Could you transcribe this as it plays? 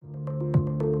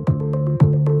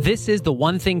This is the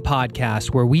One Thing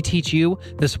podcast, where we teach you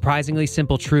the surprisingly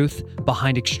simple truth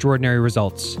behind extraordinary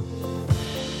results.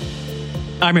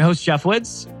 I'm your host, Jeff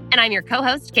Woods. And I'm your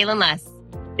co-host, Kaylin Less.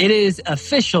 It is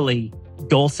officially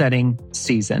goal-setting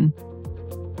season.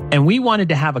 And we wanted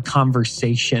to have a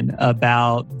conversation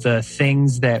about the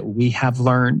things that we have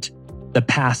learned the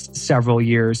past several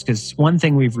years. Because one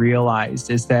thing we've realized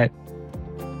is that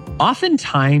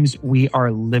oftentimes we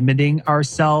are limiting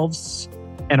ourselves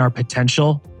and our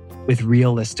potential with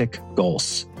realistic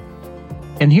goals.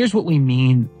 And here's what we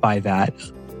mean by that.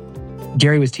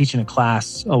 Gary was teaching a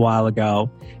class a while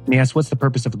ago, and he asked, what's the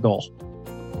purpose of a goal?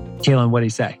 Kaylin, what did he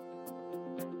say?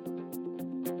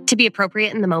 To be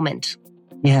appropriate in the moment.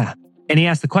 Yeah. And he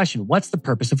asked the question, what's the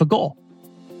purpose of a goal?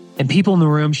 And people in the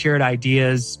room shared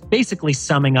ideas, basically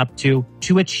summing up to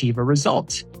achieve a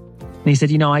result. And he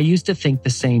said, I used to think the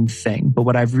same thing, but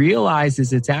what I've realized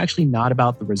is it's actually not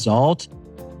about the result.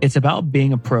 It's about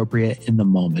being appropriate in the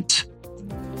moment,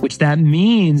 which that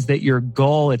means that your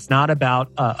goal, it's not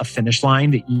about a finish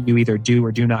line that you either do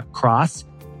or do not cross.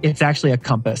 It's actually a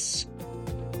compass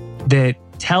that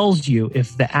tells you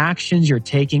if the actions you're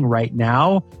taking right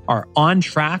now are on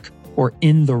track or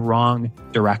in the wrong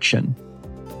direction.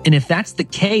 And if that's the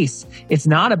case, it's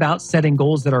not about setting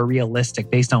goals that are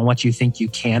realistic based on what you think you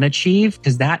can achieve,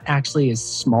 because that actually is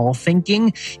small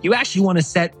thinking. You actually want to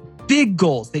set big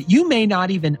goals that you may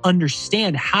not even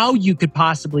understand how you could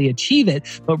possibly achieve it,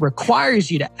 but requires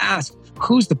you to ask,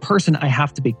 who's the person I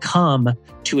have to become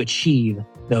to achieve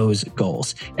those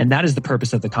goals? And that is the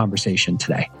purpose of the conversation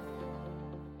today.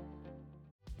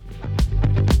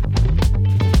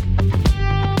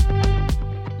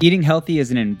 Eating healthy is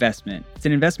an investment. It's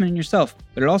an investment in yourself,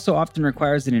 but it also often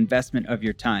requires an investment of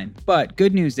your time. But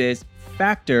good news is,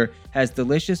 Factor has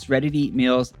delicious, ready-to-eat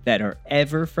meals that are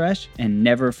ever fresh and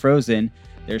never frozen.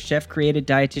 They're chef-created,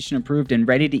 dietitian-approved, and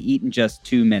ready to eat in just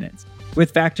 2 minutes.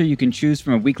 With Factor, you can choose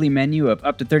from a weekly menu of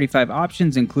up to 35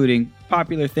 options, including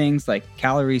popular things like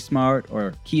Calorie Smart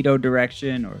or Keto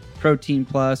Direction or Protein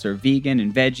Plus or Vegan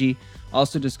and Veggie.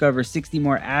 Also discover 60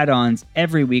 more add-ons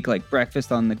every week, like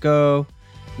breakfast on the go,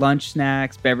 lunch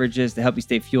snacks, beverages to help you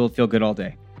stay fueled, feel good all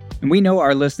day. And we know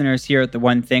our listeners here at The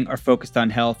One Thing are focused on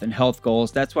health and health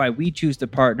goals. That's why we choose to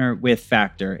partner with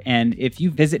Factor. And if you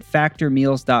visit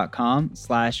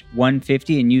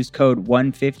factormeals.com/150 and use code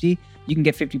 150, you can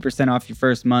get 50% off your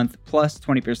first month plus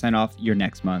 20% off your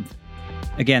next month.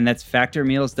 Again, that's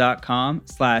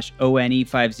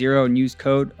factormeals.com/ONE50 and use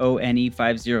code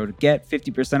ONE50 to get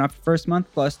 50% off your first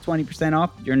month plus 20%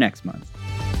 off your next month.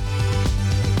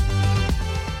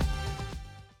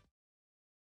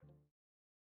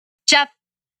 Jeff,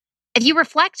 if you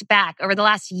reflect back over the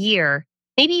last year,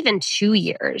 maybe even 2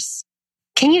 years,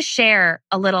 can you share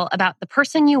a little about the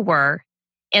person you were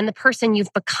and the person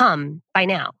you've become by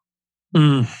now?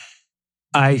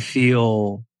 I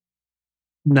feel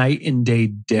night and day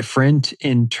different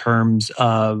in terms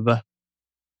of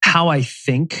how I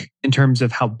think, in terms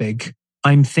of how big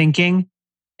I'm thinking,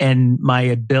 and my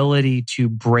ability to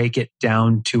break it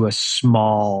down to a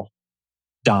small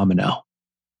domino.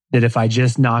 That if I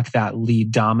just knock that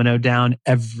lead domino down,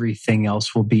 everything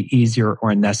else will be easier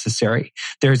or necessary.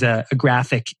 There's a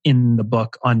graphic in the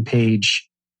book on page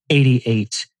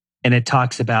 88, and it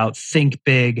talks about think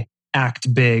big,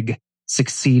 act big,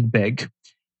 succeed big.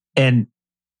 And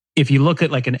if you look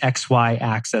at like an XY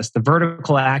axis, the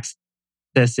vertical axis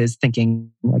is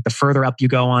thinking, like the further up you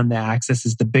go on the axis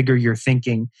is the bigger you're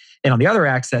thinking. And on the other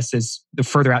axis is the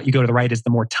further out you go to the right is the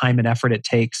more time and effort it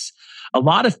takes. A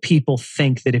lot of people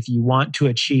think that if you want to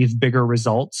achieve bigger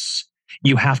results,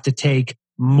 you have to take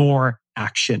more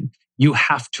action. You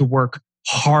have to work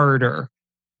harder.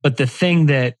 But the thing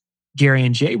that Gary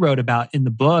and Jay wrote about in the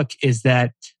book is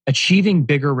that achieving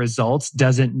bigger results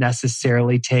doesn't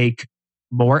necessarily take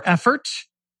more effort.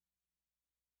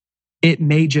 It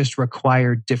may just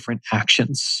require different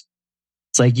actions.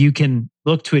 It's like you can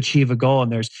look to achieve a goal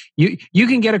and you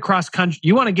can get across country.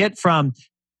 You want to get from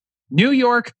New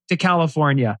York to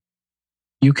California.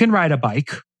 You can ride a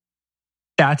bike.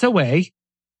 That's a way.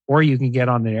 Or you can get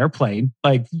on an airplane.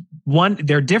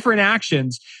 They're different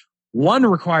actions. One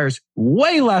requires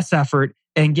way less effort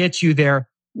and gets you there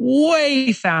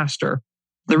way faster.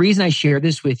 The reason I share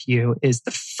this with you is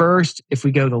if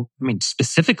we go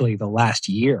specifically the last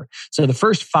year. So the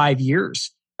first 5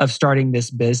 years of starting this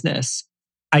business,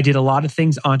 I did a lot of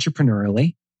things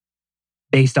entrepreneurially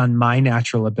based on my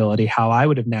natural ability, how I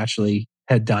would have naturally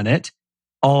had done it.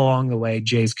 All along the way,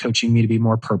 Jay's coaching me to be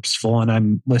more purposeful, and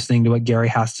I'm listening to what Gary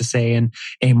has to say in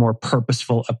a more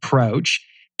purposeful approach.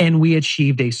 And we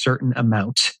achieved a certain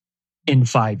amount in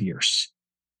 5 years.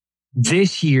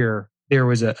 This year, there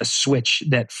was a switch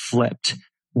that flipped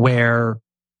where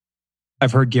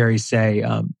I've heard Gary say,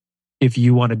 if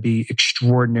you want to be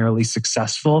extraordinarily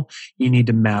successful, you need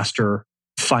to master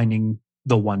finding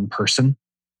the one person,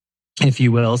 if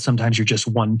you will. Sometimes you're just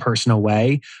one person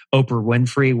away. Oprah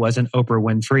Winfrey wasn't Oprah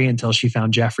Winfrey until she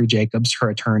found Jeffrey Jacobs, her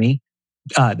attorney.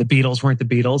 The Beatles weren't the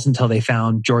Beatles until they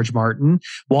found George Martin.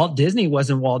 Walt Disney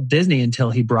wasn't Walt Disney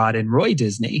until he brought in Roy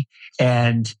Disney.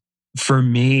 And for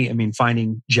me, I mean,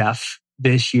 finding Jeff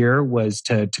this year was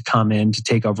to come in to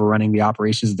take over running the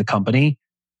operations of the company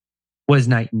was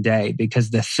night and day, because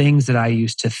the things that I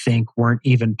used to think weren't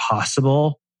even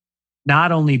possible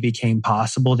not only became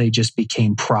possible, they just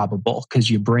became probable, because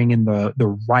you bring in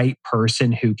the right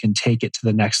person who can take it to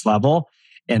the next level.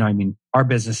 And I mean, our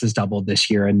business has doubled this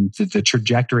year, and the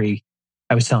trajectory,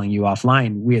 I was telling you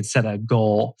offline, we had set a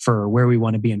goal for where we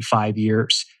want to be in 5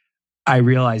 years. I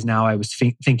realize now I was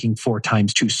thinking 4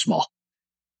 times too small.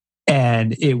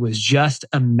 And it was just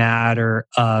a matter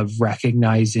of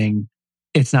recognizing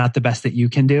it's not the best that you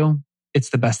can do, it's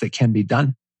the best that can be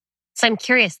done. So I'm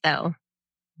curious though,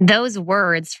 those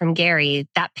words from Gary,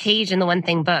 that page in the One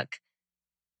Thing book,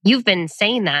 you've been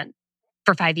saying that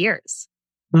for 5 years.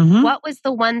 Mm-hmm. What was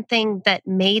the one thing that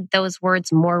made those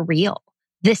words more real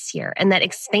this year and that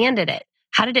expanded it?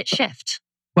 How did it shift?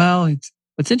 Well,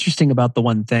 what's interesting about the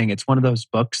One Thing, it's one of those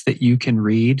books that you can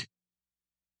read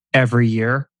every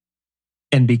year.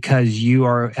 And because you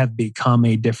have become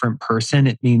a different person,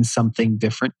 it means something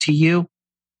different to you.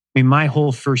 I mean, my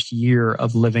whole first year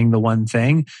of living the One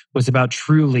Thing was about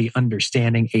truly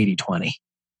understanding 80-20.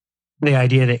 The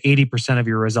idea that 80% of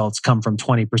your results come from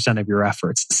 20% of your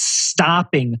efforts.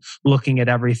 Stopping looking at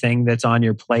everything that's on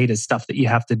your plate as stuff that you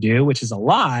have to do, which is a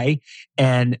lie,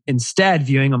 and instead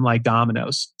viewing them like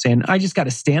dominoes, saying, I just got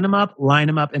to stand them up, line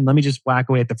them up, and let me just whack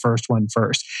away at the first one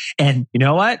first. And you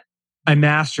know what? I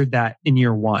mastered that in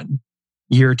year 1.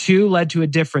 Year 2 led to a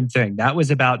different thing. That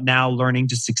was about now learning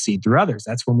to succeed through others.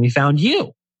 That's when we found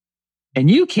you. And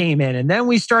you came in, and then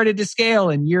we started to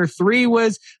scale. And year 3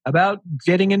 was about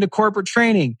getting into corporate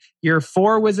training. Year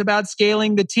 4 was about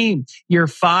scaling the team. Year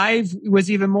 5 was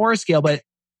even more scale, but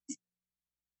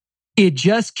it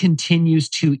just continues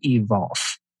to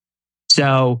evolve.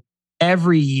 So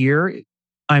every year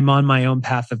I'm on my own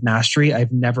path of mastery.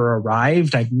 I've never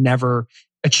arrived. I've never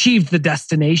achieved the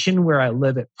destination where I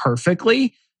live it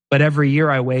perfectly. But every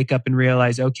year I wake up and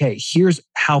realize, okay, here's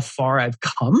how far I've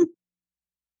come.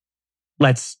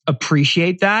 Let's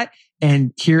appreciate that.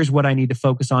 And here's what I need to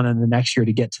focus on in the next year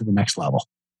to get to the next level.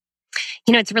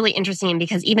 You know, it's really interesting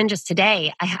because even just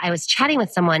today, I was chatting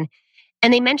with someone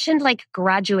and they mentioned like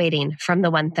graduating from the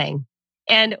One Thing.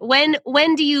 And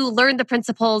when do you learn the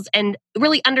principles and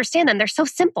really understand them? They're so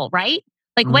simple, right?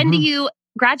 Like when do you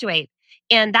graduate?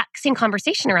 And that same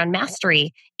conversation around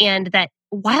mastery, and that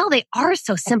while they are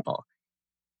so simple,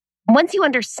 once you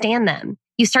understand them,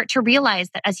 you start to realize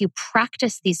that as you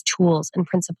practice these tools and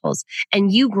principles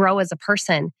and you grow as a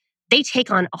person, they take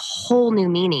on a whole new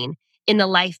meaning in the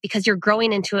life, because you're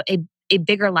growing into a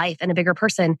bigger life and a bigger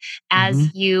person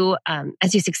as you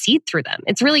succeed through them.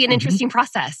 It's really an interesting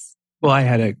process.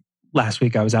 Well, last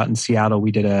week I was out in Seattle.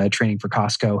 We did a training for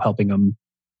Costco, helping them,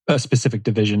 a specific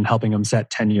division, helping them set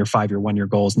 10-year, 5-year, 1-year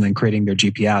goals, and then creating their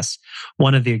GPS.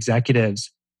 One of the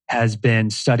executives has been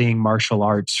studying martial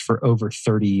arts for over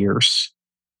 30 years,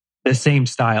 the same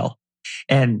style.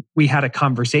 And we had a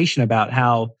conversation about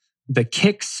how the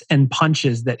kicks and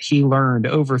punches that he learned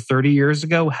over 30 years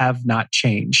ago have not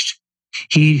changed.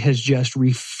 He has just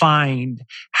refined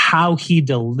how he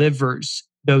delivers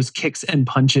those kicks and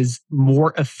punches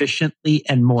more efficiently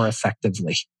and more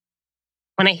effectively.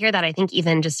 When I hear that, I think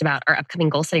even just about our upcoming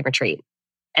goal setting retreat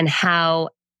and how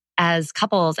as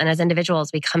couples and as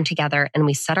individuals, we come together and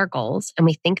we set our goals and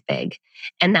we think big.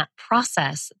 And that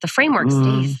process, the framework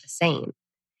stays the same.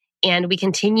 And we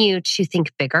continue to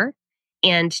think bigger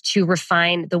and to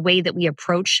refine the way that we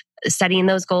approach setting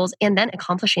those goals and then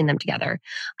accomplishing them together.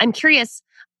 I'm curious,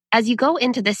 as you go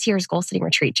into this year's goal setting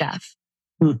retreat, Jeff,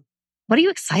 what are you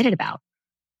excited about?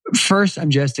 First,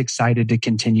 I'm just excited to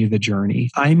continue the journey.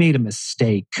 I made a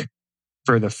mistake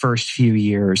for the first few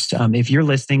years. If you're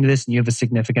listening to this and you have a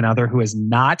significant other who is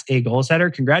not a goal setter,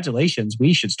 congratulations.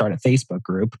 We should start a Facebook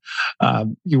group.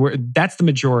 That's the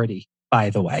majority,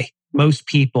 by the way. Most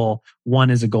people,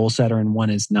 one is a goal setter and one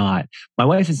is not. My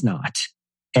wife is not,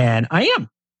 and I am.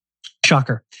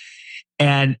 Shocker.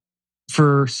 And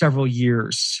for several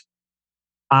years,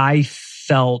 I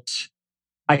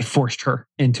forced her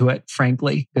into it,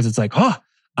 frankly, because it's like, oh,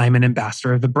 I'm an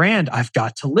ambassador of the brand. I've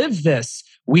got to live this.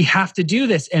 We have to do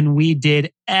this. And we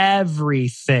did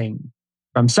everything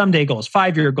from someday goals,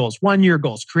 5-year goals, 1-year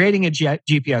goals, creating a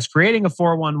GPS, creating a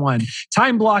 411,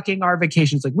 time blocking our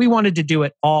vacations. Like we wanted to do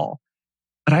it all.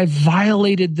 But I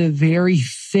violated the very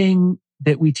thing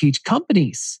that we teach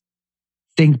companies.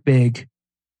 Think big,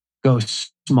 go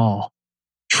small,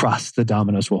 trust the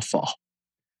dominoes will fall.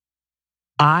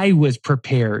 I was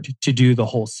prepared to do the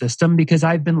whole system because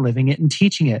I've been living it and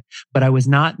teaching it, but I was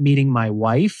not meeting my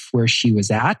wife where she was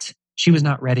at. She was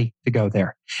not ready to go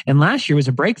there. And last year was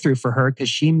a breakthrough for her because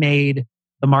she made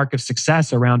the mark of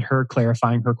success around her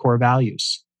clarifying her core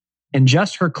values. And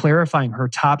just her clarifying her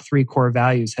top 3 core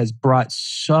values has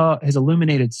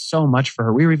illuminated so much for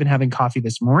her. We were even having coffee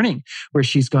this morning where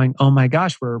she's going, oh my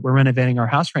gosh, we're renovating our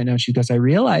house right now. And she goes, I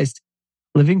realized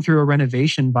living through a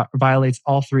renovation violates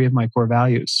all 3 of my core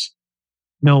values.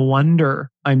 No wonder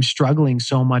I'm struggling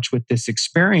so much with this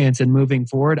experience, and moving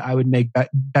forward, I would make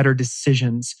better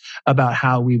decisions about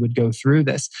how we would go through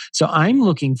this. So I'm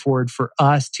looking forward for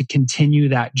us to continue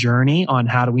that journey on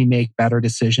how do we make better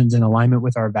decisions in alignment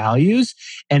with our values,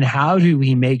 and how do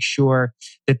we make sure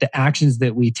that the actions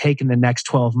that we take in the next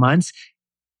 12 months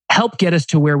help get us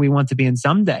to where we want to be in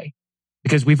someday.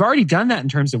 Because we've already done that in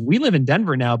terms of, we live in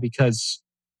Denver now because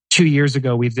 2 years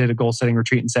ago, we did a goal setting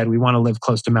retreat and said, we want to live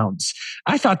close to mountains.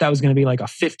 I thought that was going to be like a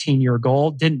 15-year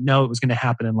goal. Didn't know it was going to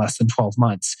happen in less than 12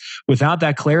 months. Without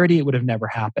that clarity, it would have never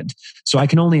happened. So I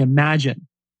can only imagine,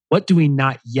 what do we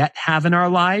not yet have in our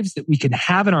lives that we can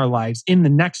have in our lives in the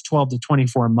next 12 to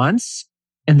 24 months?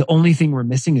 And the only thing we're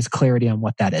missing is clarity on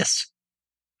what that is.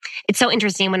 It's so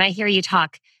interesting when I hear you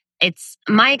talk.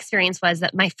 My experience was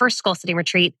that my first goal setting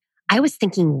retreat, I was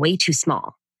thinking way too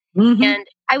small. Mm-hmm. And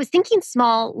I was thinking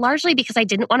small largely because I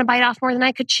didn't want to bite off more than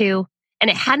I could chew. And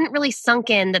it hadn't really sunk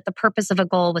in that the purpose of a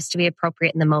goal was to be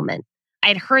appropriate in the moment. I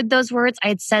had heard those words, I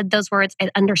had said those words, I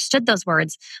had understood those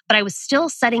words, but I was still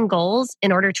setting goals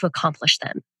in order to accomplish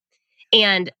them.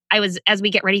 And as we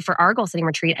get ready for our goal setting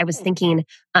retreat, I was thinking,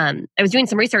 I was doing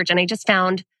some research and I just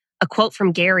found a quote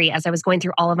from Gary as I was going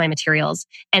through all of my materials.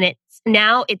 And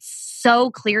it's so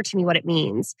clear to me what it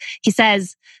means. He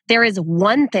says, there is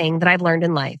one thing that I've learned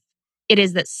in life. It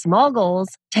is that small goals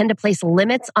tend to place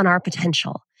limits on our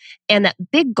potential, and that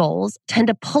big goals tend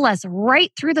to pull us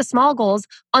right through the small goals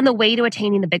on the way to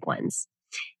attaining the big ones.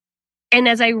 And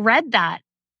as I read that,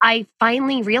 I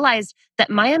finally realized that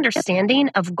my understanding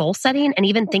of goal setting and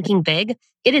even thinking big,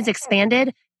 it has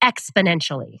expanded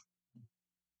exponentially.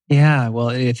 Yeah, well,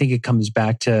 I think it comes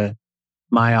back to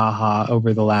my aha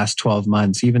over the last 12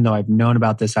 months, even though I've known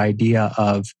about this idea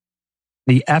of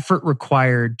the effort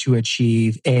required to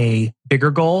achieve a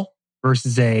bigger goal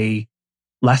versus a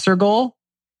lesser goal.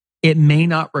 It may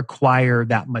not require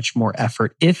that much more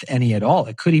effort, if any at all.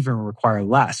 It could even require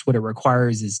less. What it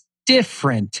requires is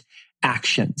different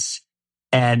actions.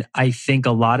 And I think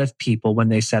a lot of people, when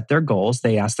they set their goals,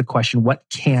 they ask the question, what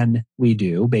can we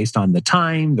do based on the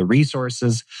time, the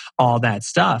resources, all that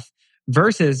stuff,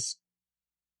 versus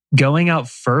going out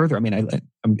further. I mean,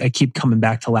 I keep coming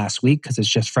back to last week because it's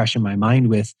just fresh in my mind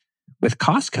with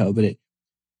Costco, but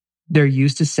they're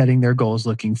used to setting their goals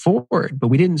looking forward. But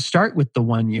we didn't start with the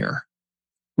 1 year.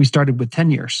 We started with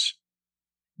 10 years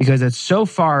because it's so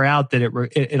far out that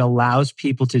it allows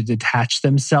people to detach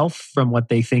themselves from what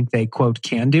they think they, quote,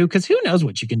 can do. Because who knows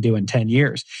what you can do in 10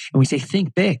 years? And we say,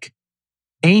 think big,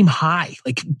 aim high,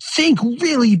 like think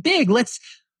really big. Let's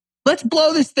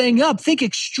blow this thing up. Think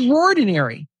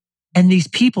extraordinary. And these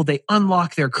people, they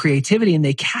unlock their creativity and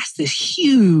they cast this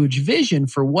huge vision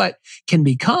for what can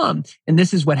become. And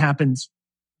this is what happens.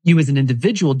 You as an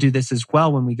individual do this as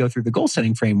well when we go through the goal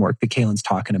setting framework that Kaylin's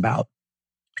talking about.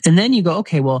 And then you go,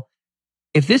 okay, well,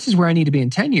 if this is where I need to be in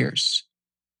 10 years,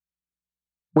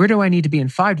 where do I need to be in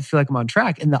 5 to feel like I'm on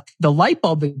track? And the light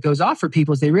bulb that goes off for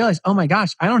people is they realize, oh my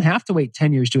gosh, I don't have to wait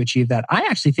 10 years to achieve that. I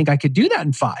actually think I could do that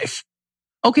in 5.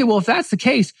 Okay, well, if that's the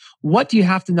case, what do you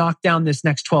have to knock down this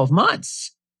next 12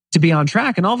 months to be on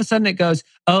track? And all of a sudden it goes,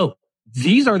 oh,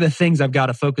 these are the things I've got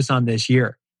to focus on this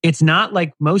year. It's not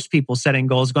like most people setting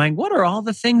goals going, what are all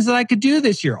the things that I could do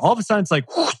this year? All of a sudden it's like,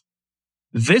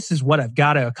 this is what I've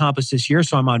got to accomplish this year.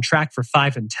 So I'm on track for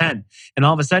 5 and 10. And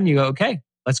all of a sudden you go, okay,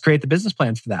 let's create the business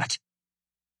plan for that.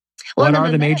 What are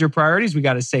the major priorities we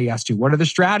got to say yes to? What are the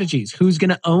strategies? Who's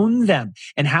going to own them?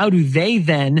 And how do they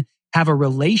then have a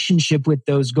relationship with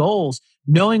those goals,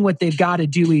 knowing what they've got to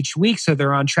do each week so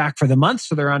they're on track for the month,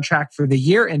 so they're on track for the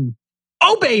year. And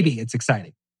oh, baby, it's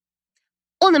exciting.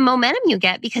 Well, the momentum you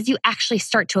get because you actually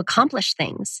start to accomplish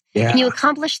things. Yeah. And you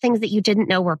accomplish things that you didn't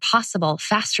know were possible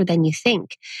faster than you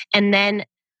think. And then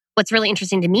what's really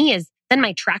interesting to me is then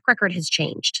my track record has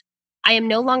changed. I am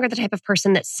no longer the type of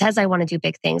person that says I want to do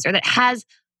big things or that has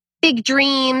big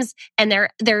dreams and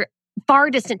they're far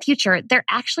distant future, they're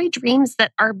actually dreams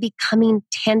that are becoming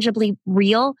tangibly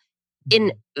real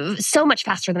in so much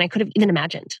faster than I could have even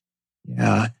imagined.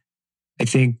 Yeah. I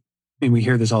think, we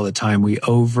hear this all the time. We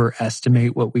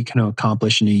overestimate what we can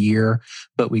accomplish in a year,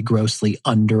 but we grossly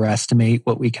underestimate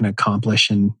what we can accomplish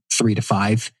in 3 to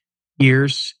 5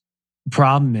 years. The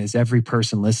problem is every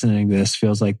person listening to this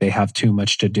feels like they have too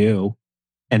much to do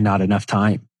and not enough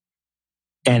time.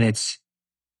 And it's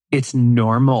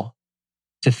normal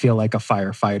to feel like a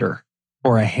firefighter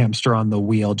or a hamster on the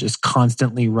wheel, just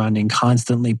constantly running,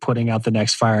 constantly putting out the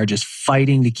next fire, just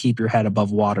fighting to keep your head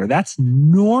above water. That's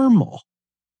normal.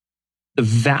 The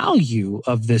value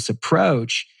of this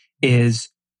approach is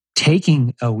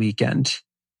taking a weekend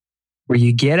where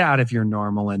you get out of your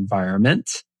normal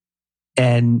environment.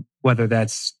 And whether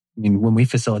that's, when we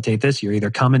facilitate this, you're either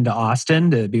coming to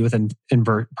Austin to be with in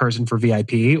person for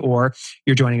VIP, or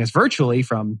you're joining us virtually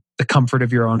from the comfort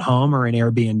of your own home or an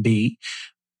Airbnb.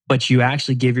 But you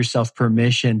actually give yourself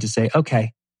permission to say,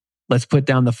 okay, let's put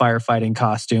down the firefighting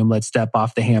costume. Let's step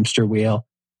off the hamster wheel.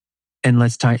 And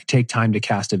let's take time to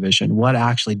cast a vision. What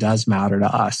actually does matter to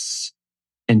us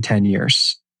in 10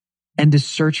 years? And to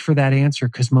search for that answer,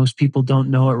 because most people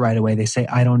don't know it right away. They say,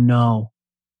 I don't know.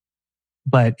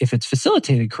 But if it's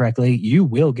facilitated correctly, you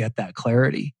will get that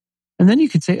clarity. And then you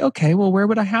could say, okay, well, where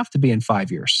would I have to be in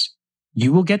 5 years?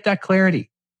 You will get that clarity.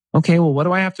 Okay, well, what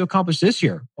do I have to accomplish this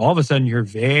year? All of a sudden, you're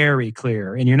very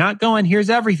clear. And you're not going, here's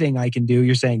everything I can do.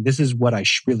 You're saying, this is what I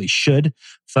really should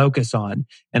focus on.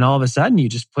 And all of a sudden, you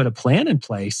just put a plan in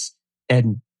place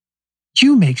and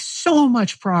you make so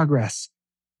much progress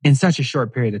in such a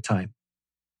short period of time.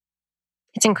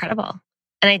 It's incredible.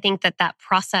 And I think that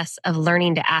process of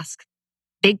learning to ask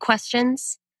big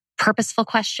questions, purposeful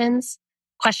questions,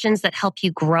 questions that help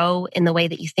you grow in the way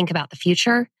that you think about the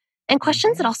future, and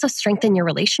questions that also strengthen your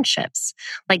relationships.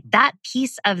 Like that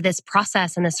piece of this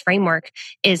process and this framework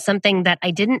is something that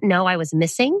I didn't know I was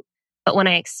missing, but when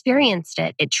I experienced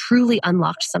it, it truly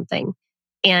unlocked something.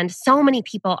 And so many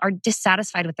people are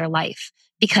dissatisfied with their life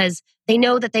because they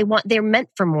know that they're meant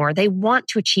for more. They want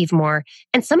to achieve more.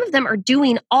 And some of them are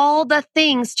doing all the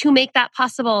things to make that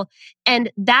possible.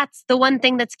 And that's the one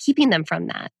thing that's keeping them from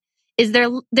that, is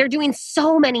they're doing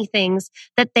so many things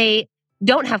that they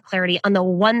don't have clarity on the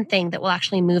one thing that will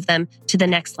actually move them to the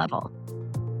next level.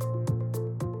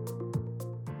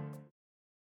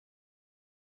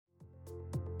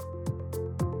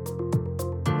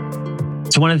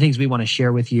 So one of the things we want to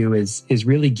share with you is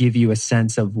really give you a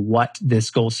sense of what this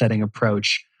goal setting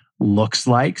approach looks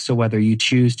like. So whether you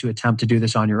choose to attempt to do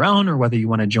this on your own or whether you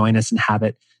want to join us and have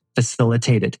it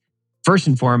facilitated, first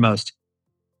and foremost,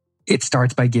 it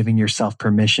starts by giving yourself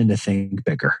permission to think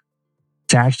bigger,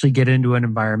 to actually get into an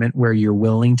environment where you're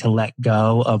willing to let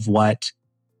go of what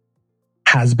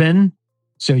has been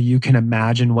so you can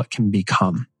imagine what can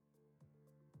become.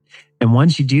 And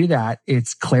once you do that,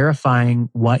 it's clarifying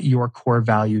what your core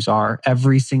values are.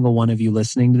 Every single one of you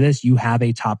listening to this, you have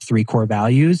a top 3 core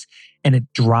values, and it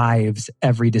drives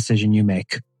every decision you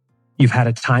make. You've had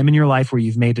a time in your life where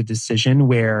you've made a decision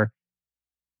where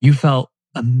you felt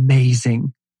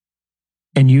amazing.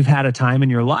 And you've had a time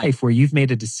in your life where you've made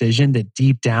a decision that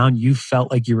deep down you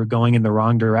felt like you were going in the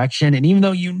wrong direction. And even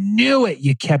though you knew it,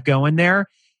 you kept going there.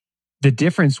 The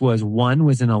difference was one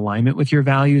was in alignment with your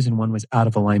values and one was out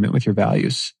of alignment with your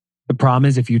values. The problem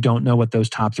is if you don't know what those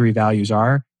top 3 values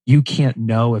are, you can't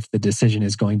know if the decision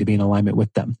is going to be in alignment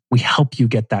with them. We help you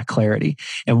get that clarity.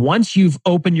 And once you've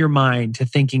opened your mind to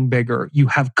thinking bigger, you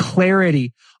have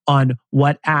clarity on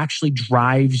what actually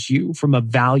drives you from a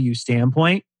value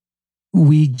standpoint,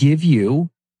 we give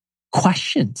you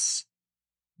questions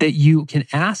that you can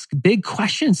ask, big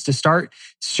questions to start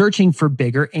searching for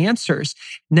bigger answers.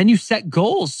 And then you set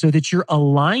goals so that you're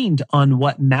aligned on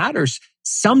what matters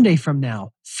someday from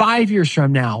now, 5 years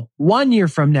from now, 1 year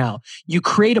from now. You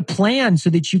create a plan so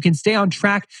that you can stay on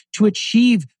track to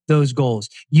achieve those goals.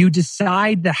 You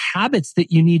decide the habits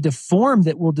that you need to form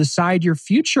that will decide your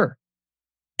future.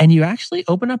 And you actually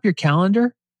open up your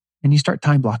calendar and you start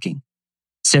time blocking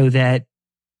so that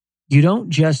you don't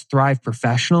just thrive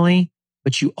professionally,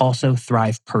 but you also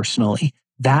thrive personally.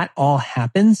 That all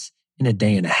happens in a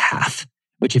day and a half,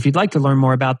 which if you'd like to learn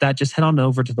more about that, just head on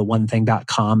over to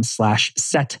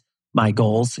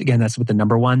theonething.com/setmygoals. Again, that's with the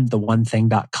number 1,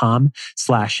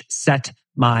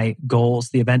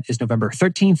 theonething.com/setmygoals. The event is November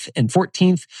 13th and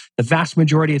 14th. The vast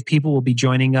majority of people will be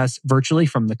joining us virtually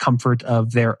from the comfort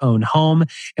of their own home.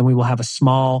 And we will have a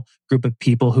small group of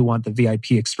people who want the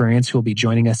VIP experience who will be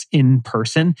joining us in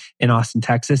person in Austin,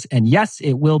 Texas. And yes,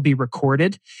 it will be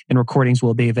recorded, and recordings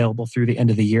will be available through the end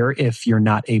of the year if you're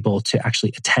not able to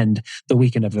actually attend the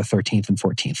weekend of the 13th and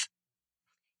 14th.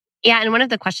 Yeah. And one of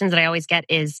the questions that I always get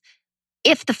is,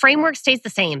 if the framework stays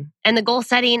the same and the goal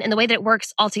setting and the way that it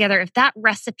works all together, if that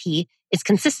recipe is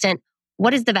consistent,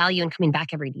 what is the value in coming back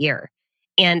every year?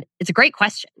 And it's a great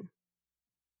question.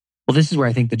 Well, this is where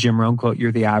I think the Jim Rohn quote,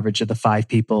 "You're the average of the 5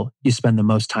 people you spend the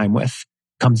most time with,"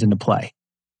 comes into play.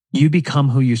 You become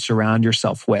who you surround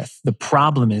yourself with. The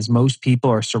problem is most people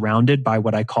are surrounded by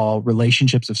what I call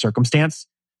relationships of circumstance.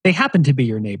 They happen to be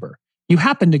your neighbor. You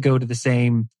happen to go to the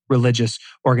same religious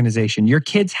organization. Your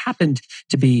kids happened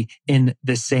to be in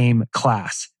the same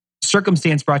class.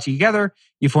 Circumstance brought you together,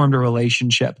 you formed a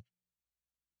relationship.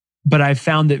 But I've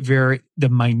found that the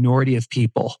minority of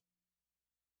people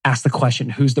ask the question,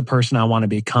 who's the person I want to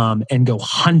become, and go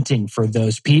hunting for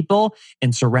those people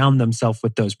and surround themselves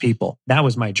with those people. That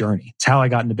was my journey. It's how I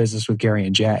got into business with Gary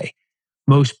and Jay.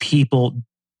 Most people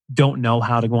don't know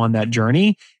how to go on that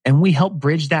journey, and we help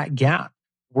bridge that gap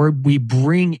where we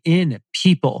bring in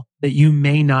people that you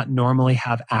may not normally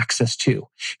have access to,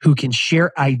 who can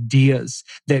share ideas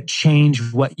that change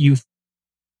what you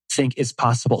think is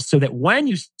possible, so that when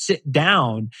you sit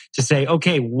down to say,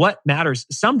 okay, what matters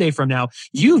someday from now,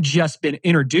 you've just been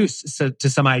introduced to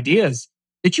some ideas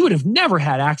that you would have never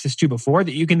had access to before,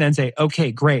 that you can then say,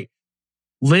 okay, great.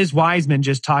 Liz Wiseman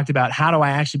just talked about, how do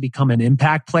I actually become an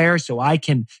impact player so I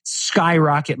can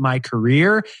skyrocket my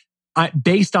career?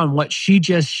 Based on what she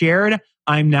just shared,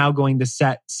 I'm now going to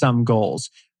set some goals.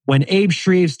 When Abe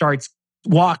Shreve starts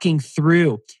walking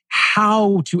through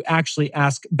how to actually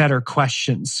ask better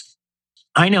questions,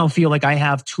 I now feel like I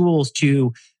have tools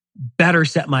to better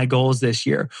set my goals this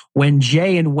year. When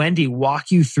Jay and Wendy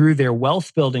walk you through their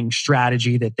wealth building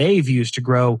strategy that they've used to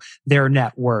grow their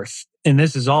net worth, and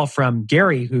this is all from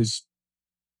Gary, who's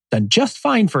done just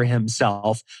fine for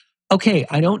himself. Okay,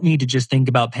 I don't need to just think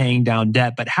about paying down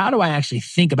debt, but how do I actually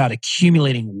think about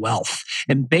accumulating wealth?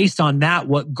 And based on that,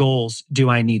 what goals do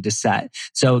I need to set?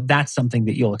 So that's something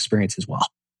that you'll experience as well.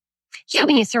 Yeah,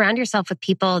 when you surround yourself with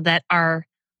people that are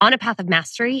on a path of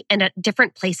mastery and at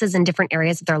different places in different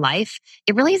areas of their life,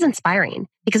 it really is inspiring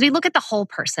because we look at the whole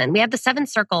person. We have the 7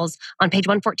 circles on page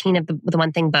 114 of the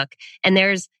One Thing book, and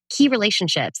there's key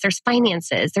relationships, there's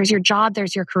finances, there's your job,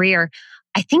 there's your career.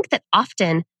 I think that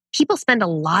often people spend a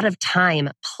lot of time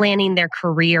planning their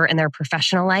career and their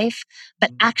professional life,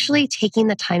 but actually taking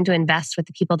the time to invest with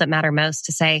the people that matter most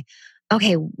to say,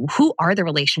 okay, who are the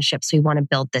relationships we want to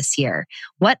build this year?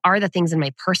 What are the things in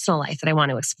my personal life that I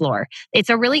want to explore? It's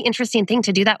a really interesting thing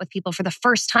to do that with people for the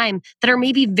first time that are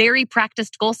maybe very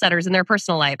practiced goal setters in their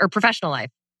personal life or professional life.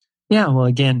 Yeah, well,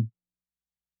 again,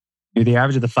 you're the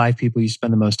average of the 5 people you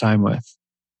spend the most time with.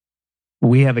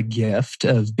 We have a gift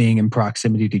of being in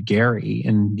proximity to Gary,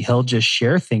 and he'll just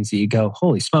share things that you go,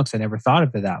 holy smokes, I never thought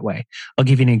of it that way. I'll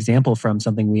give you an example from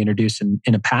something we introduced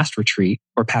in a past retreat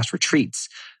or past retreats,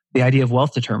 the idea of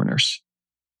wealth determiners.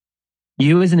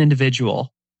 You as an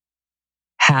individual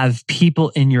have people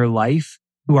in your life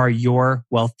who are your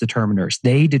wealth determiners.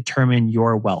 They determine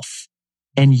your wealth,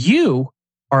 and you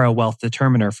are a wealth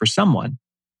determiner for someone.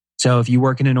 So if you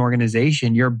work in an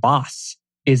organization, your boss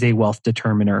is a wealth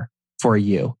determiner for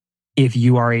you. If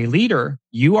you are a leader,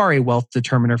 you are a wealth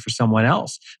determiner for someone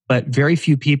else. But very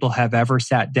few people have ever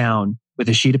sat down with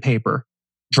a sheet of paper,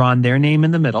 drawn their name in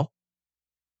the middle,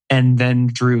 and then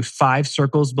drew 5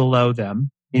 circles below them,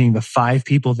 meaning the 5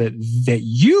 people that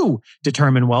you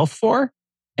determine wealth for,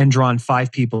 and drawn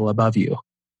 5 people above you.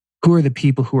 Who are the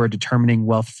people who are determining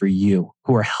wealth for you,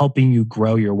 who are helping you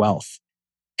grow your wealth?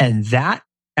 And that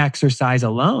exercise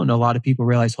alone, a lot of people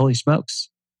realize, holy smokes,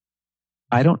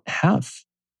 I don't have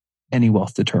any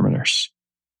wealth determiners.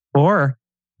 Or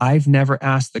I've never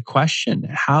asked the question,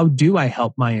 how do I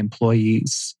help my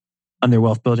employees on their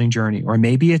wealth building journey? Or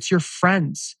maybe it's your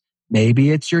friends,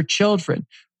 maybe it's your children.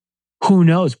 Who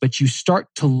knows? But you start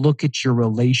to look at your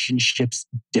relationships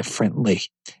differently.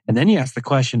 And then you ask the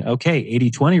question, okay,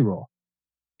 80-20 rule.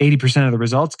 80% of the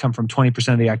results come from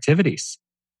 20% of the activities.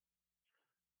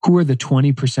 Who are the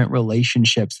 20%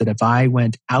 relationships that if I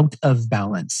went out of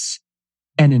balance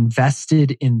and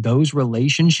invested in those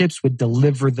relationships would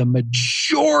deliver the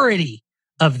majority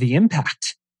of the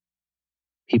impact?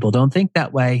 People don't think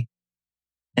that way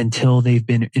until they've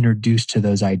been introduced to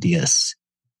those ideas,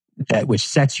 which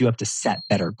sets you up to set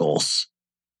better goals.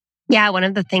 Yeah, one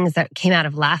of the things that came out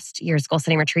of last year's goal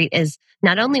setting retreat is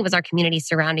not only was our community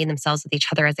surrounding themselves with each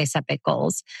other as they set big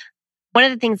goals, one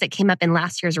of the things that came up in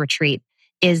last year's retreat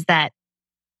is that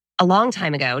a long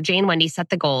time ago, Jay and Wendy set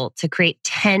the goal to create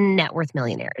 10 net worth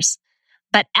millionaires.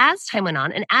 But as time went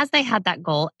on, and as they had that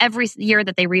goal, every year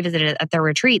that they revisited it at their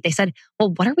retreat, they said,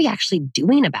 well, what are we actually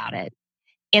doing about it?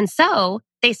 And so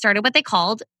they started what they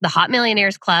called the Hot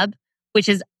Millionaires Club, which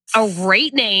is A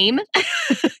great name.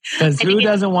 Because who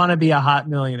doesn't want to be a hot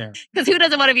millionaire? Because who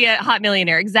doesn't want to be a hot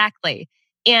millionaire? Exactly.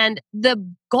 And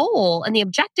the goal and the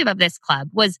objective of this club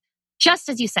was, just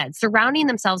as you said, surrounding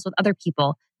themselves with other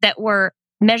people that were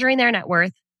measuring their net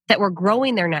worth, that were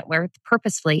growing their net worth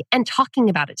purposefully and talking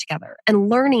about it together and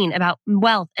learning about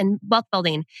wealth and wealth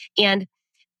building and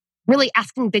really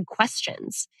asking big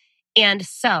questions. And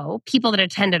so people that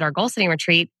attended our goal setting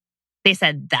retreat, they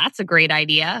said, that's a great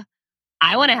idea.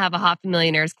 I want to have a Hot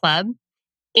Millionaires Club.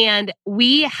 And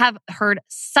we have heard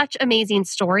such amazing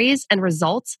stories and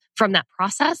results from that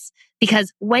process,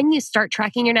 because when you start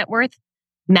tracking your net worth,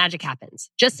 magic happens.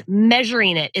 Just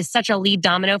measuring it is such a lead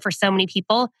domino for so many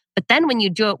people. But then when you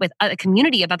do it with a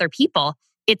community of other people,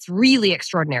 it's really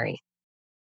extraordinary.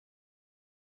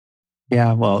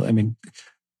 Yeah, well, I mean,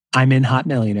 I'm in Hot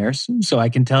Millionaires, so I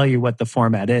can tell you what the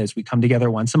format is. We come together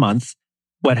once a month.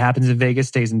 What happens in Vegas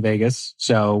stays in Vegas.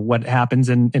 So what happens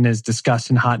and is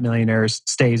discussed in Hot Millionaires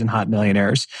stays in Hot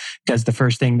Millionaires. Because the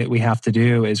first thing that we have to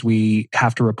do is we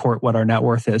have to report what our net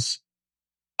worth is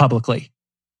publicly,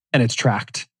 and it's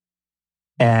tracked.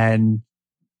 And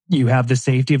you have the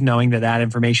safety of knowing that that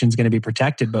information is going to be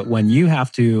protected. But when you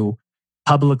have to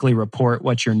publicly report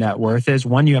what your net worth is,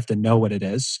 one, you have to know what it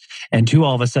is. And two,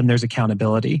 all of a sudden there's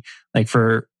accountability.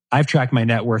 I've tracked my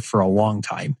net worth for a long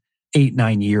time,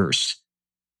 8-9 years.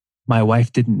 My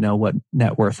wife didn't know what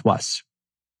net worth was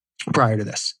prior to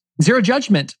this. Zero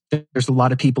judgment. There's a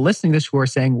lot of people listening to this who are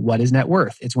saying, what is net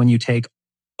worth? It's when you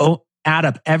add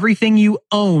up everything you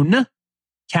own,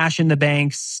 cash in the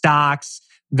bank, stocks,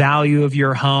 value of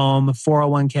your home,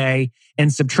 401k,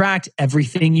 and subtract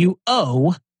everything you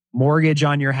owe, mortgage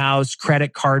on your house,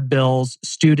 credit card bills,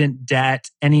 student debt,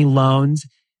 any loans.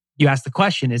 You ask the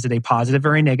question, is it a positive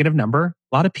or a negative number?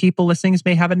 A lot of people listening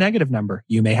may have a negative number.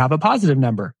 You may have a positive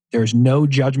number. There's no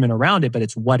judgment around it, but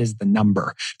it's what is the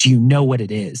number? Do you know what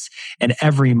it is? And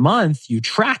every month you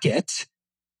track it.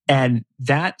 And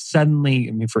that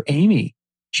suddenly, for Amy,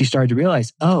 she started to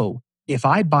realize, if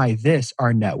I buy this,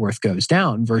 our net worth goes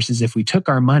down, versus if we took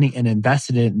our money and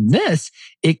invested it in this,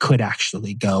 it could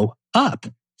actually go up.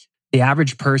 The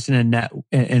average person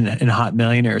in Hot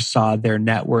Millionaires saw their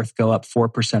net worth go up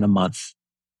 4% a month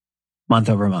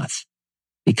over month,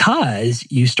 because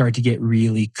you start to get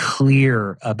really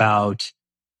clear about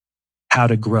how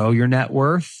to grow your net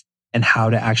worth and how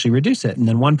to actually reduce it. And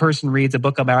then one person reads a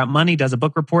book about money, does a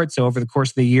book report. So over the course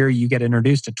of the year, you get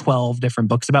introduced to 12 different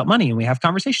books about money, and we have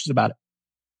conversations about it.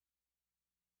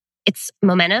 It's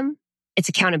momentum, it's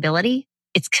accountability,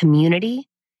 it's community,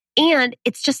 and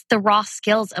it's just the raw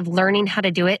skills of learning how to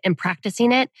do it and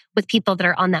practicing it with people that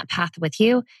are on that path with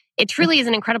you. It truly is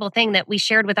an incredible thing that we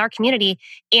shared with our community.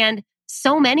 And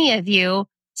so many of you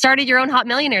started your own Hot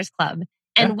Millionaires Club.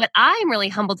 And what I'm really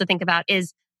humbled to think about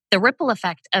is the ripple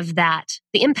effect of that,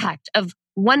 the impact of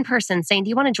one person saying, do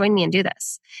you want to join me and do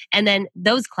this? And then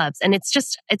those clubs. And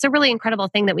it's a really incredible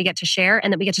thing that we get to share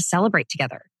and that we get to celebrate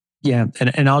together. Yeah.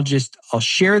 And I'll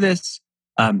share this.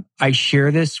 I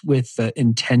share this with the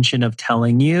intention of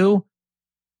telling you,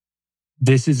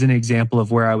 this is an example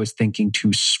of where I was thinking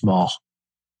too small.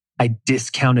 I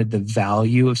discounted the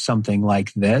value of something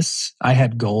like this. I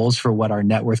had goals for what our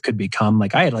net worth could become.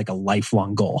 I had a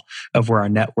lifelong goal of where our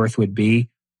net worth would be.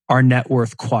 Our net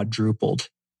worth quadrupled,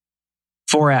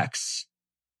 4x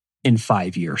in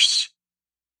 5 years.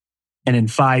 And in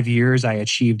 5 years, I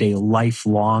achieved a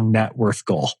lifelong net worth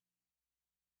goal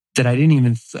that I didn't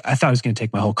even, I thought it was going to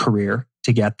take my whole career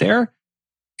to get there.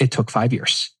 It took 5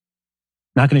 years.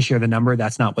 Not going to share the number.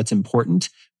 That's not what's important.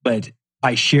 But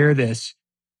I share this.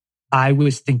 I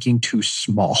was thinking too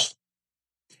small.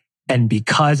 And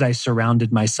because I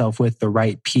surrounded myself with the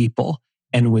right people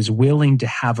and was willing to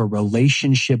have a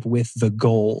relationship with the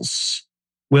goals,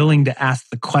 willing to ask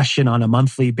the question on a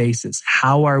monthly basis,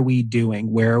 how are we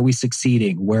doing? Where are we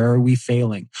succeeding? Where are we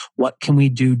failing? What can we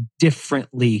do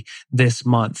differently this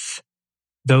month?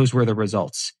 Those were the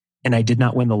results. And I did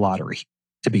not win the lottery,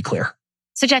 to be clear.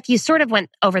 So Jeff, you sort of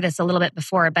went over this a little bit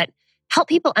before, but help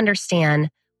people understand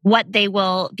what they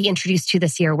will be introduced to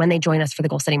this year when they join us for the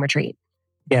Goal Setting Retreat.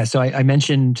 Yeah, so I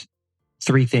mentioned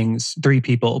three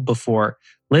people before.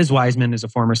 Liz Wiseman is a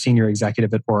former senior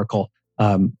executive at Oracle.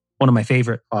 One of my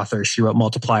favorite authors. She wrote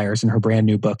Multipliers in her brand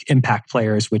new book, Impact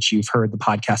Players, which you've heard the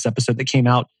podcast episode that came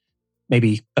out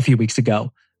maybe a few weeks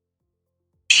ago.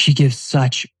 She gives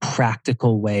such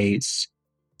practical ways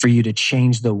for you to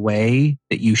change the way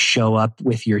that you show up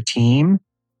with your team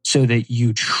so that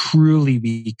you truly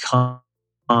become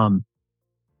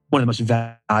one of the most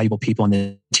valuable people on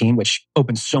the team, which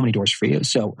opens so many doors for you.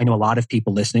 So I know a lot of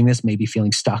people listening to this may be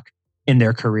feeling stuck in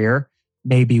their career.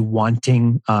 maybe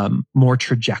wanting more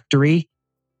trajectory,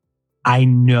 I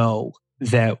know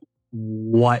that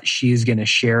what she's going to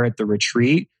share at the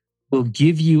retreat will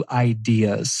give you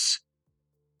ideas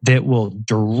that will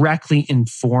directly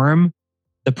inform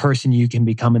the person you can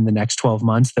become in the next 12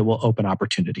 months that will open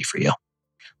opportunity for you.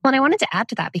 Well, and I wanted to add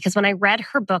to that because when I read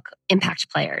her book, Impact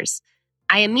Players,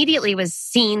 I immediately was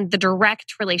seeing the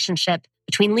direct relationship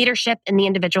between leadership and the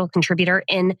individual contributor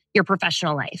in your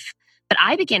professional life. But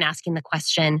I began asking the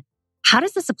question, how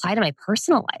does this apply to my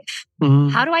personal life?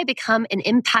 How do I become an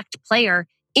impact player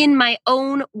in my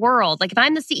own world? Like if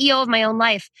I'm the CEO of my own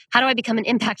life, how do I become an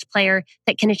impact player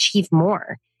that can achieve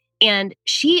more? And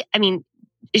she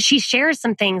shares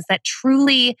some things that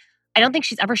truly, I don't think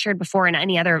she's ever shared before in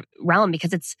any other realm,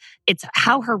 because it's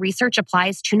how her research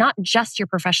applies to not just your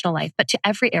professional life, but to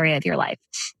every area of your life.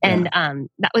 And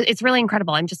it's really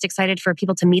incredible. I'm just excited for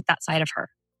people to meet that side of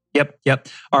her. Yep.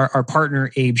 Our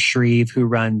partner, Abe Shreve, who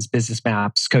runs Business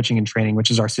Maps Coaching and Training, which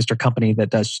is our sister company that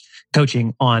does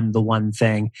coaching on the one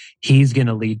thing, he's going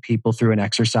to lead people through an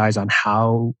exercise on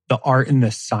how the art and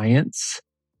the science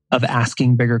of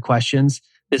asking bigger questions.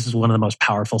 This is one of the most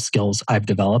powerful skills I've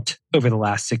developed over the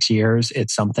last 6 years.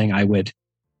 It's something I would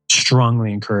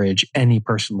strongly encourage any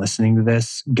person listening to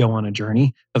this go on a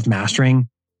journey of mastering.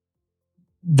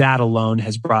 That alone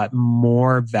has brought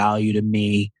more value to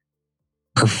me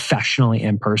professionally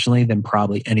and personally than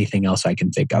probably anything else I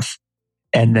can think of.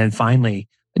 And then finally,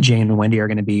 Jane and Wendy are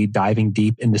going to be diving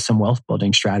deep into some wealth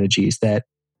building strategies that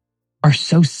are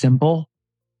so simple,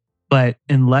 but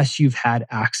unless you've had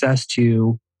access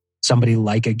to somebody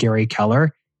like a Gary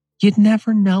Keller, you'd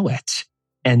never know it.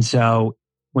 And so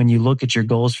when you look at your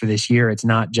goals for this year, it's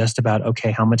not just about,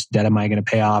 okay, how much debt am I going to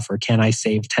pay off? Or can I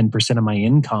save 10% of my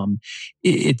income?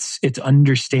 It's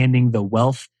understanding the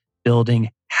wealth building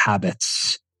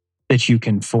habits that you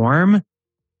can form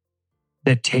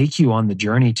that take you on the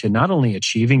journey to not only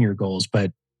achieving your goals,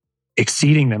 but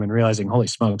exceeding them and realizing, holy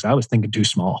smokes, I was thinking too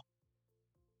small.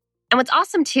 And what's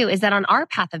awesome too is that on our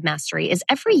Path of Mastery is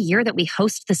every year that we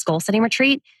host this goal setting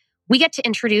retreat, we get to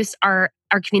introduce our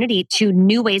community to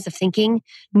new ways of thinking,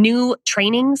 new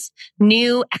trainings,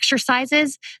 new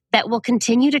exercises that will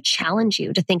continue to challenge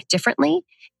you to think differently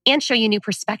and show you new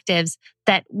perspectives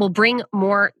that will bring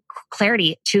more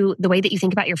clarity to the way that you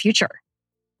think about your future.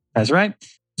 That's right.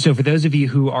 So for those of you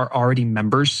who are already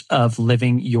members of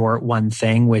Living Your One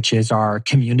Thing, which is our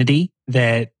community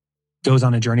that goes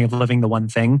on a journey of living the one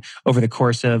thing over the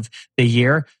course of the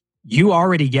year, you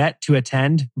already get to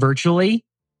attend virtually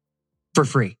for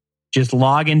free. Just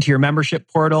log into your membership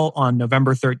portal on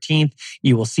November 13th.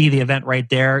 You will see the event right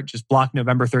there. Just block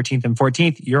November 13th and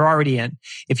 14th. You're already in.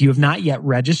 If you have not yet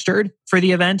registered for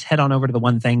the event, head on over to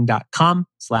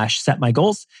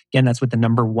theonething.com/setmygoals. Again, that's with the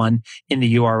number 1 in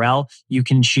the URL. You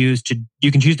can choose to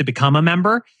become a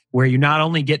member, where you not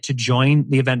only get to join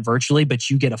the event virtually, but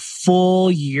you get a full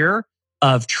year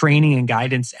of training and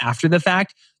guidance after the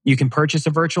fact. You can purchase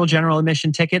a virtual general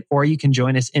admission ticket, or you can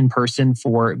join us in person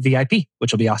for VIP,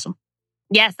 which will be awesome.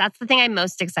 Yes, that's the thing I'm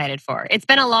most excited for. It's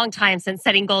been a long time since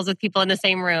setting goals with people in the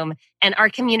same room. And our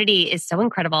community is so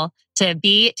incredible to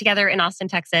be together in Austin,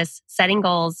 Texas, setting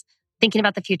goals, thinking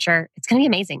about the future. It's going to be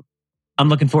amazing. I'm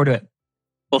looking forward to it.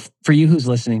 Well, for you who's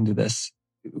listening to this,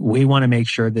 we want to make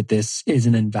sure that this is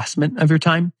an investment of your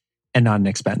time and not an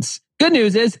expense. Good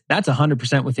news is that's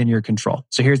 100% within your control.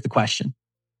 So here's the question.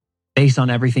 Based on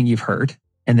everything you've heard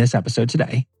in this episode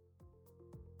today,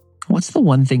 what's the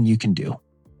one thing you can do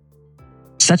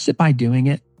such that by doing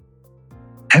it,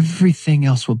 everything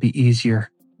else will be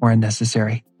easier or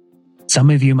unnecessary? Some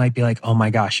of you might be like, oh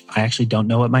my gosh, I actually don't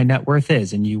know what my net worth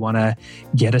is. And you want to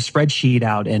get a spreadsheet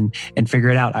out and figure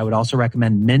it out. I would also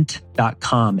recommend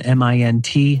mint.com,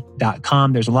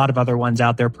 mint.com. There's a lot of other ones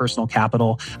out there, Personal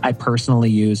Capital. I personally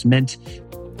use Mint.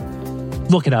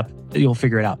 Look it up. You'll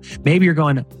figure it out. Maybe you're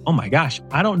going, oh my gosh,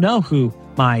 I don't know who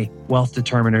my wealth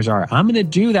determiners are. I'm going to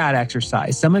do that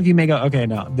exercise. Some of you may go, okay,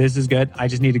 no, this is good. I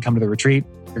just need to come to the retreat.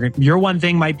 Your one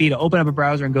thing might be to open up a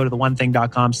browser and go to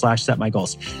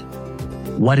theonething.com/setmygoals.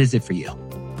 What is it for you?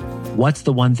 What's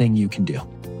the one thing you can do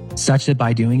such that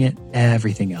by doing it,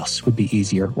 everything else would be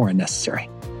easier or unnecessary?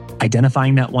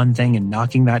 Identifying that one thing and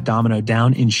knocking that domino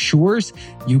down ensures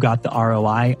you got the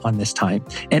ROI on this time.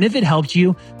 And if it helped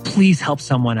you, please help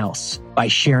someone else by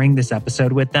sharing this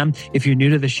episode with them. If you're new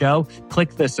to the show,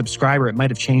 click the subscribe, or it might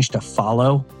have changed to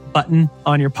follow button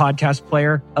on your podcast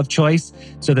player of choice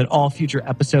so that all future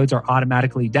episodes are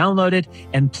automatically downloaded.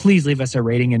 And please leave us a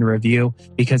rating and review,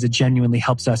 because it genuinely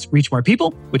helps us reach more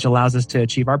people, which allows us to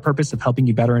achieve our purpose of helping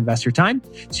you better invest your time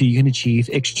so you can achieve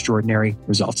extraordinary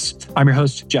results. I'm your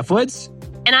host, Jeff Woods.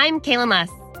 And I'm Kaylin Less.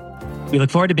 We look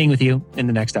forward to being with you in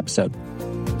the next episode.